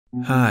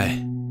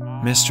Hi,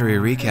 Mystery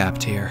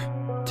Recapped here.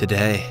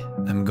 Today,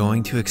 I'm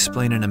going to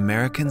explain an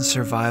American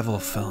survival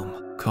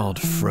film called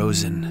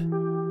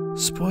Frozen.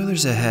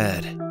 Spoilers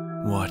ahead,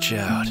 watch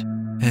out,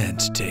 and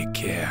take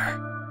care.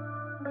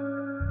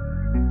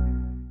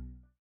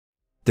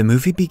 The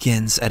movie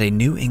begins at a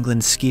New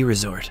England ski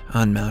resort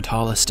on Mount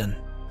Holliston.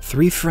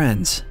 Three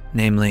friends,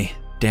 namely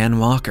Dan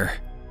Walker,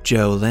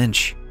 Joe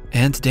Lynch,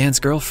 and Dan's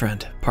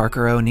girlfriend,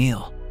 Parker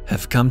O'Neill,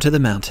 have come to the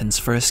mountains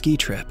for a ski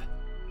trip.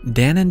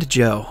 Dan and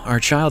Joe are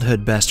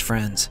childhood best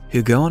friends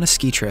who go on a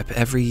ski trip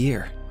every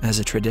year as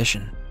a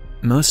tradition.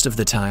 Most of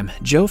the time,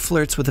 Joe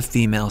flirts with a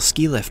female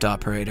ski lift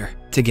operator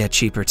to get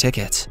cheaper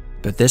tickets,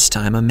 but this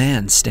time a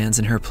man stands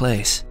in her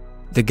place.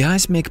 The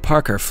guys make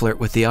Parker flirt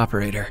with the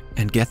operator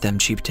and get them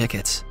cheap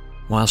tickets.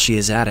 While she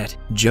is at it,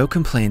 Joe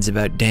complains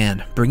about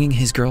Dan bringing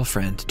his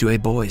girlfriend to a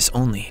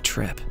boys-only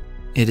trip.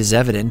 It is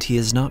evident he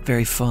is not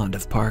very fond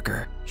of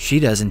Parker. She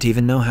doesn't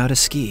even know how to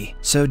ski,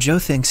 so Joe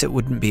thinks it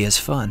wouldn't be as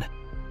fun.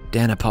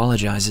 Dan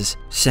apologizes,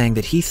 saying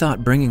that he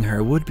thought bringing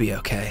her would be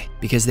okay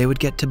because they would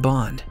get to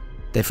bond.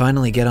 They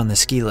finally get on the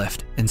ski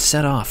lift and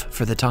set off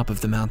for the top of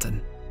the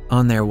mountain.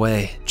 On their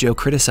way, Joe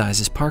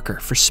criticizes Parker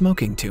for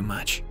smoking too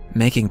much,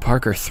 making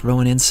Parker throw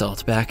an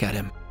insult back at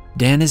him.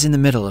 Dan is in the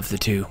middle of the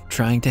two,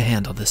 trying to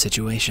handle the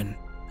situation.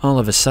 All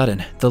of a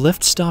sudden, the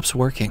lift stops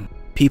working.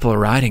 People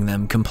riding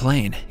them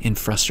complain in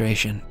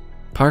frustration.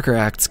 Parker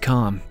acts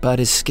calm,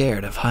 but is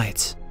scared of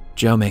heights.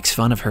 Joe makes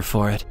fun of her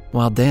for it,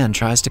 while Dan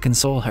tries to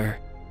console her.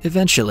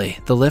 Eventually,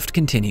 the lift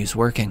continues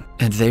working,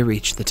 and they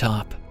reach the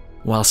top.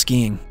 While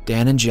skiing,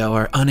 Dan and Joe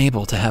are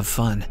unable to have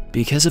fun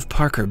because of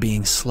Parker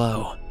being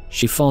slow.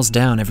 She falls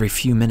down every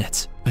few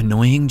minutes,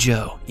 annoying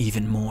Joe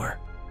even more.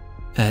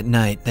 At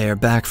night, they are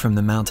back from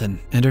the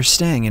mountain and are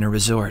staying in a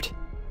resort.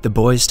 The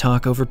boys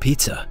talk over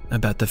pizza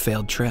about the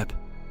failed trip.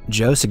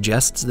 Joe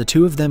suggests the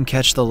two of them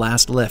catch the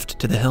last lift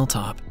to the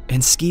hilltop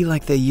and ski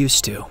like they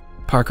used to.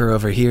 Parker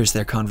overhears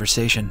their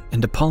conversation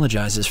and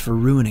apologizes for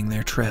ruining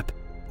their trip.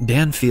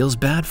 Dan feels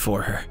bad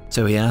for her,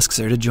 so he asks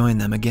her to join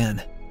them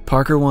again.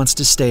 Parker wants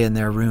to stay in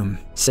their room,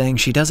 saying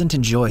she doesn't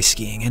enjoy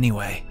skiing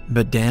anyway,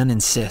 but Dan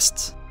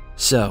insists.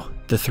 So,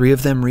 the three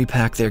of them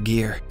repack their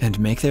gear and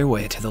make their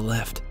way to the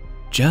lift.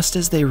 Just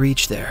as they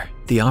reach there,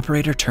 the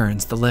operator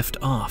turns the lift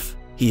off.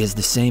 He is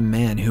the same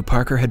man who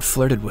Parker had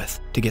flirted with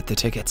to get the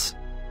tickets.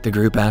 The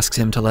group asks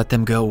him to let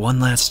them go one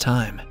last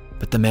time,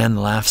 but the man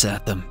laughs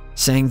at them,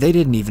 saying they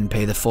didn't even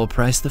pay the full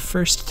price the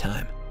first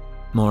time.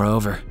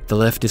 Moreover, the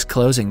lift is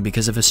closing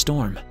because of a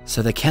storm,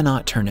 so they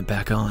cannot turn it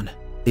back on.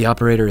 The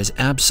operator is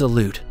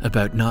absolute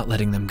about not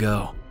letting them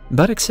go,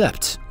 but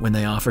accepts when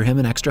they offer him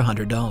an extra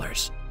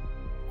 $100.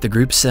 The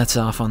group sets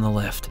off on the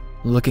lift,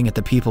 looking at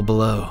the people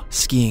below,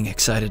 skiing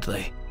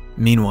excitedly.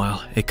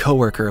 Meanwhile, a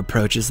coworker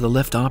approaches the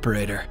lift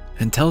operator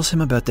and tells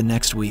him about the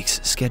next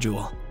week's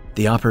schedule.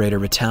 The operator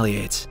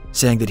retaliates,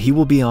 saying that he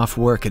will be off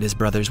work at his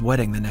brother's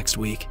wedding the next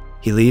week.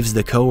 He leaves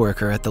the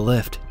coworker at the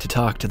lift to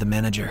talk to the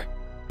manager.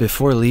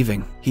 Before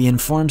leaving, he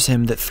informs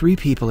him that 3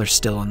 people are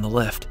still on the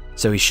lift,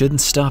 so he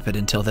shouldn't stop it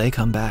until they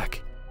come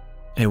back.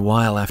 A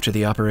while after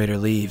the operator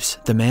leaves,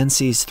 the man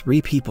sees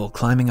 3 people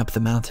climbing up the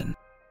mountain.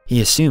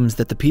 He assumes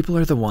that the people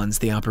are the ones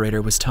the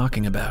operator was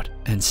talking about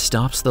and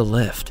stops the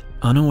lift,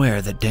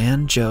 unaware that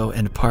Dan, Joe,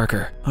 and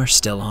Parker are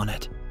still on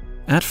it.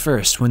 At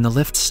first, when the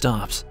lift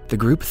stops, the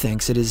group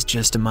thinks it is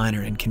just a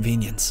minor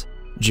inconvenience.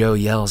 Joe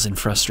yells in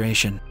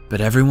frustration, but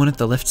everyone at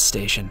the lift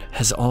station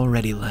has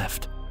already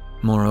left.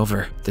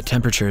 Moreover, the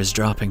temperature is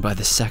dropping by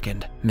the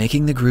second,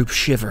 making the group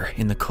shiver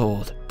in the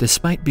cold,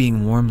 despite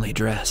being warmly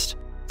dressed.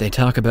 They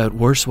talk about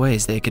worse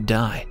ways they could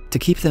die to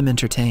keep them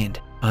entertained,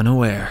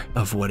 unaware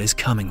of what is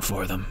coming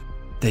for them.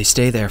 They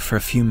stay there for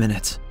a few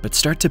minutes, but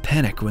start to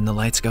panic when the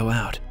lights go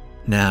out.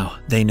 Now,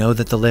 they know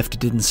that the lift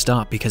didn't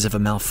stop because of a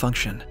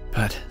malfunction,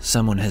 but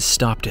someone has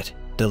stopped it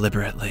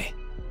deliberately.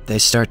 They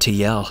start to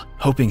yell,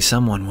 hoping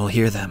someone will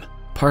hear them.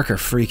 Parker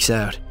freaks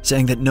out,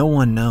 saying that no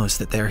one knows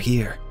that they're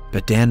here.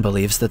 But Dan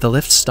believes that the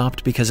lift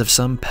stopped because of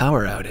some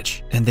power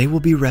outage, and they will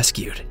be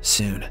rescued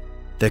soon.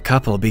 The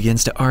couple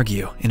begins to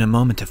argue in a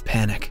moment of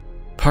panic.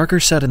 Parker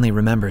suddenly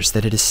remembers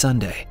that it is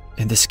Sunday,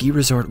 and the ski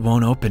resort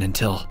won't open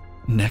until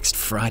next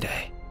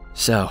Friday.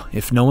 So,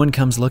 if no one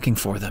comes looking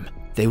for them,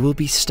 they will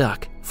be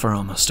stuck for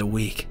almost a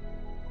week.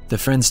 The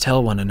friends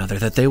tell one another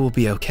that they will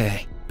be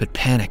okay, but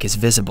panic is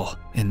visible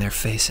in their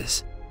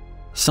faces.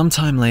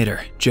 Sometime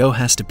later, Joe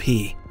has to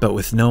pee, but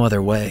with no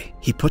other way,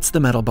 he puts the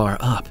metal bar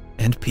up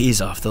and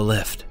pees off the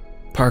lift.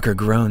 Parker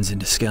groans in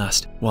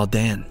disgust, while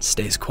Dan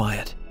stays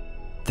quiet.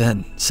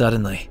 Then,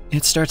 suddenly,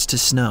 it starts to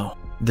snow.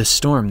 The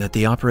storm that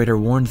the operator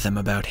warned them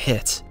about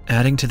hits,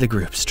 adding to the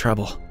group's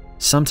trouble.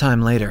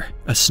 Sometime later,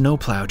 a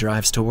snowplow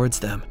drives towards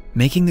them,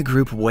 making the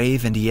group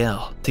wave and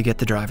yell to get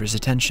the driver's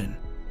attention.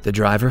 The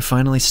driver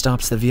finally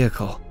stops the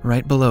vehicle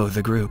right below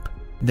the group.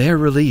 They are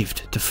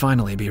relieved to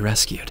finally be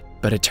rescued.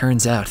 But it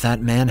turns out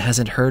that man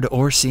hasn't heard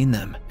or seen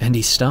them, and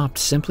he stopped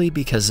simply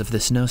because of the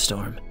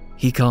snowstorm.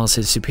 He calls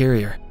his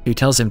superior, who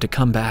tells him to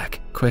come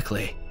back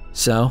quickly.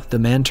 So the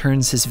man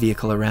turns his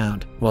vehicle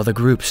around, while the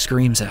group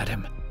screams at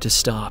him to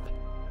stop.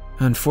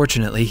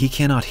 Unfortunately, he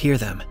cannot hear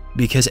them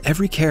because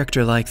every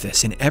character like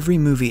this in every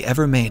movie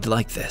ever made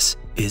like this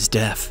is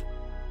deaf.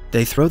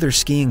 They throw their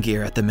skiing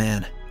gear at the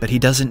man, but he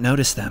doesn't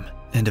notice them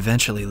and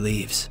eventually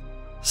leaves.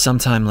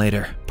 Sometime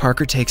later,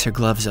 Parker takes her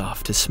gloves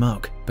off to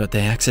smoke, but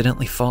they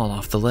accidentally fall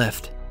off the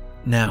lift.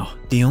 Now,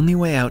 the only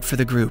way out for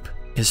the group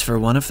is for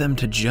one of them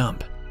to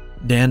jump.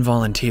 Dan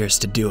volunteers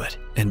to do it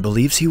and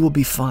believes he will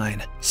be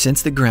fine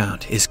since the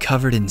ground is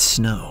covered in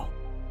snow.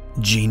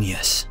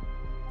 Genius.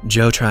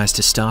 Joe tries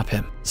to stop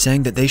him,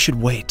 saying that they should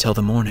wait till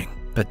the morning,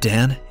 but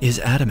Dan is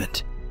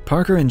adamant.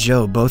 Parker and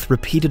Joe both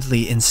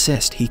repeatedly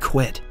insist he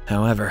quit.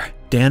 However,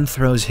 Dan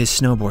throws his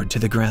snowboard to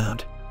the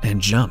ground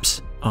and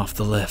jumps off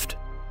the lift.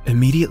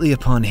 Immediately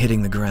upon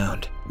hitting the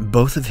ground,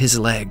 both of his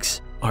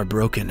legs are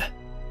broken.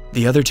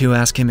 The other two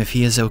ask him if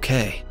he is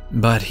okay,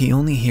 but he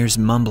only hears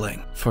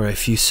mumbling for a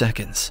few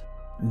seconds.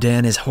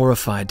 Dan is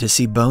horrified to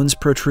see bones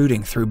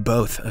protruding through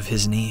both of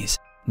his knees.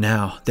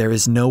 Now, there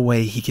is no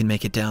way he can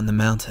make it down the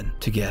mountain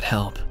to get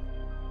help.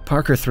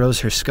 Parker throws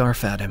her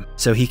scarf at him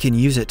so he can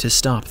use it to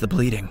stop the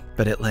bleeding,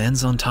 but it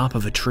lands on top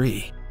of a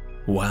tree.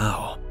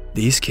 Wow,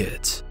 these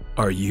kids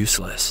are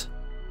useless.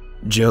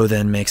 Joe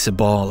then makes a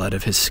ball out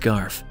of his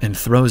scarf and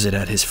throws it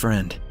at his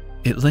friend.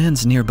 It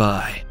lands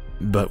nearby,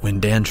 but when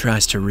Dan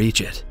tries to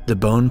reach it, the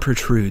bone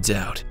protrudes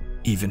out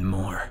even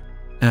more.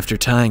 After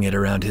tying it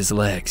around his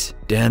legs,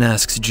 Dan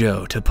asks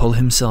Joe to pull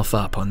himself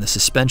up on the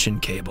suspension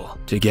cable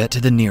to get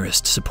to the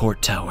nearest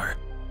support tower.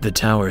 The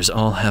towers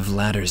all have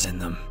ladders in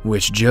them,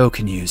 which Joe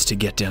can use to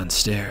get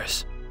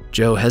downstairs.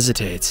 Joe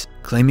hesitates,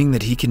 claiming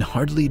that he can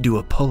hardly do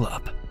a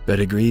pull-up, but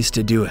agrees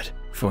to do it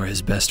for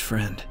his best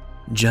friend.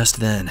 Just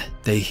then,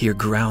 they hear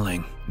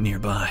growling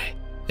nearby.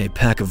 A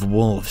pack of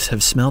wolves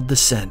have smelled the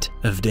scent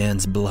of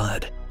Dan's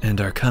blood and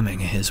are coming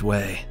his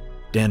way.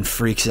 Dan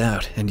freaks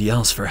out and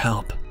yells for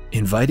help,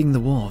 inviting the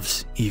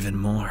wolves even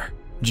more.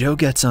 Joe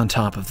gets on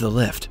top of the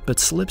lift but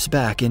slips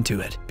back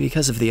into it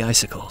because of the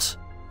icicles.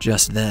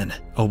 Just then,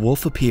 a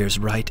wolf appears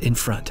right in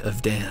front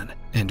of Dan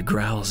and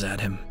growls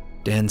at him.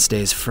 Dan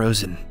stays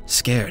frozen,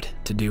 scared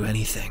to do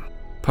anything.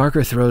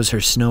 Parker throws her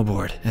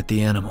snowboard at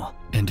the animal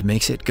and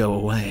makes it go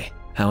away.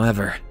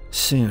 However,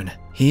 soon,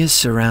 he is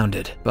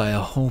surrounded by a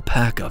whole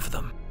pack of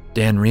them.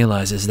 Dan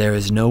realizes there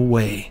is no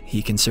way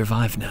he can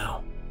survive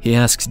now. He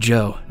asks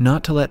Joe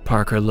not to let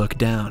Parker look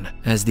down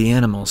as the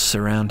animals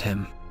surround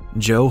him.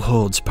 Joe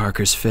holds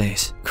Parker's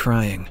face,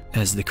 crying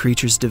as the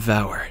creatures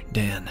devour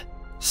Dan.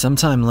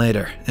 Sometime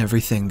later,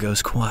 everything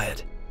goes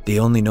quiet. The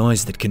only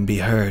noise that can be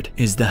heard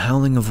is the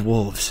howling of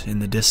wolves in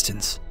the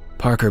distance.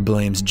 Parker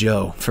blames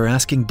Joe for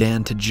asking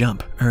Dan to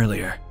jump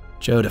earlier.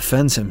 Joe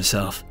defends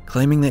himself,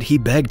 claiming that he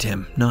begged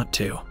him not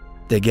to.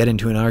 They get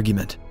into an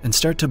argument and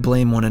start to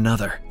blame one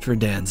another for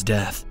Dan's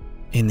death.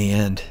 In the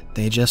end,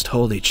 they just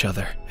hold each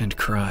other and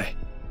cry.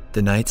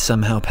 The night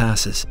somehow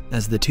passes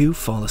as the two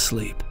fall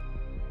asleep.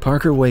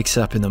 Parker wakes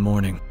up in the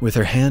morning with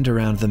her hand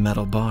around the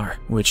metal bar,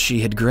 which she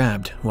had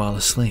grabbed while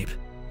asleep.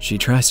 She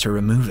tries to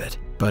remove it,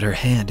 but her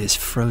hand is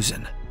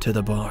frozen to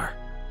the bar.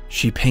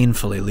 She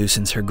painfully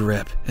loosens her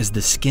grip as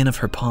the skin of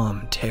her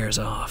palm tears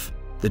off.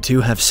 The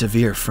two have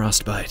severe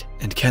frostbite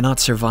and cannot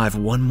survive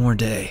one more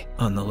day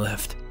on the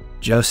lift.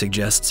 Joe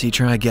suggests he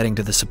try getting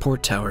to the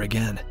support tower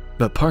again,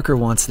 but Parker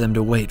wants them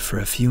to wait for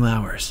a few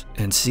hours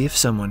and see if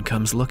someone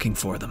comes looking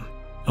for them.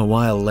 A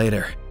while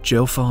later,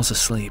 Joe falls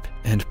asleep,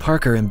 and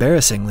Parker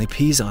embarrassingly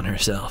pees on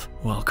herself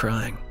while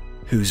crying.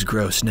 Who's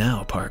gross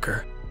now,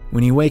 Parker?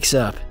 When he wakes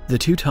up, the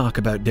two talk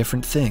about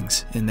different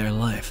things in their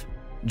life.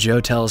 Joe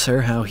tells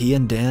her how he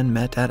and Dan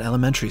met at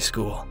elementary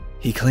school.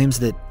 He claims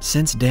that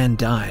since Dan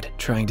died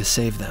trying to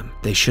save them,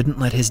 they shouldn't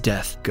let his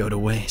death go to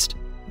waste.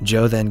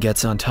 Joe then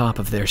gets on top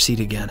of their seat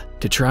again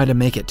to try to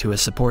make it to a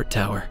support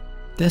tower.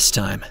 This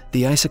time,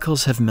 the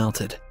icicles have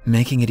melted,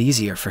 making it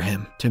easier for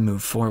him to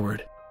move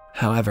forward.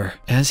 However,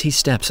 as he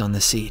steps on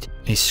the seat,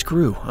 a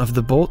screw of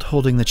the bolt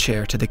holding the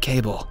chair to the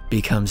cable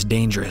becomes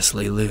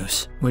dangerously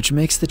loose, which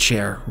makes the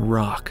chair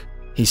rock.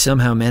 He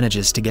somehow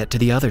manages to get to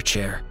the other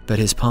chair, but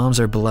his palms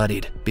are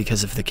bloodied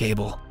because of the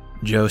cable.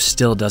 Joe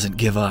still doesn't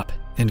give up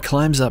and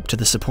climbs up to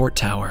the support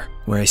tower,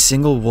 where a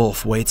single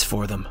wolf waits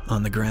for them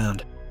on the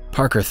ground.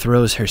 Parker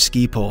throws her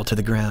ski pole to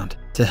the ground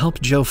to help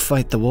Joe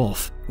fight the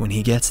wolf when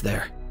he gets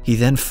there. He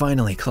then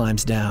finally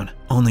climbs down,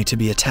 only to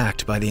be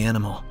attacked by the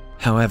animal.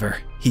 However,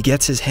 he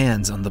gets his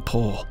hands on the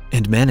pole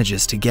and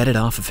manages to get it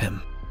off of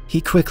him. He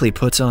quickly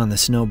puts on the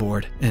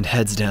snowboard and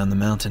heads down the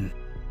mountain.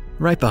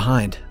 Right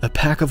behind, a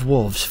pack of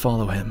wolves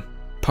follow him.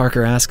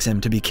 Parker asks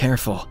him to be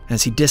careful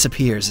as he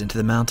disappears into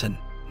the mountain.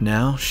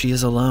 Now she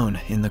is alone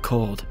in the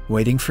cold,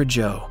 waiting for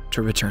Joe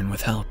to return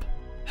with help.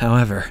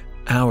 However,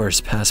 hours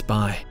pass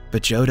by,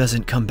 but Joe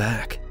doesn't come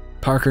back.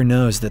 Parker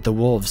knows that the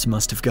wolves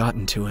must have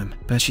gotten to him,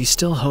 but she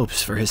still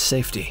hopes for his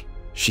safety.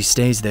 She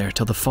stays there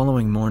till the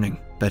following morning,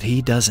 but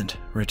he doesn't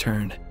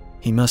return.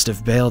 He must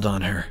have bailed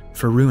on her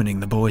for ruining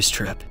the boys'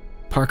 trip.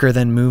 Parker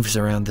then moves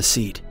around the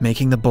seat,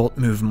 making the bolt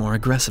move more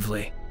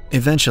aggressively.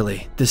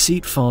 Eventually, the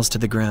seat falls to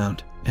the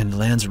ground and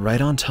lands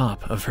right on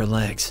top of her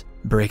legs,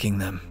 breaking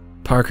them.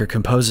 Parker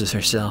composes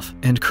herself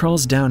and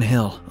crawls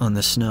downhill on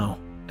the snow.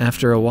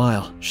 After a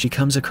while, she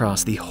comes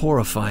across the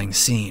horrifying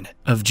scene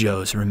of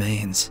Joe's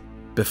remains.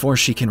 Before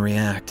she can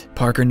react,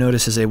 Parker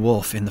notices a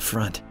wolf in the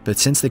front, but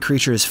since the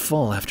creature is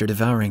full after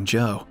devouring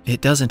Joe,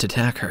 it doesn't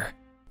attack her.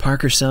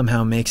 Parker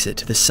somehow makes it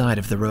to the side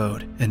of the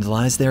road and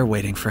lies there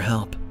waiting for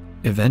help.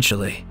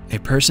 Eventually, a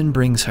person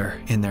brings her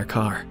in their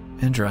car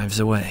and drives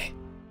away.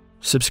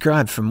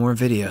 Subscribe for more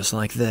videos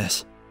like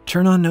this,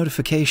 turn on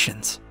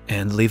notifications,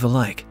 and leave a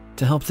like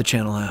to help the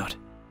channel out.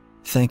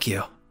 Thank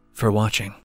you for watching.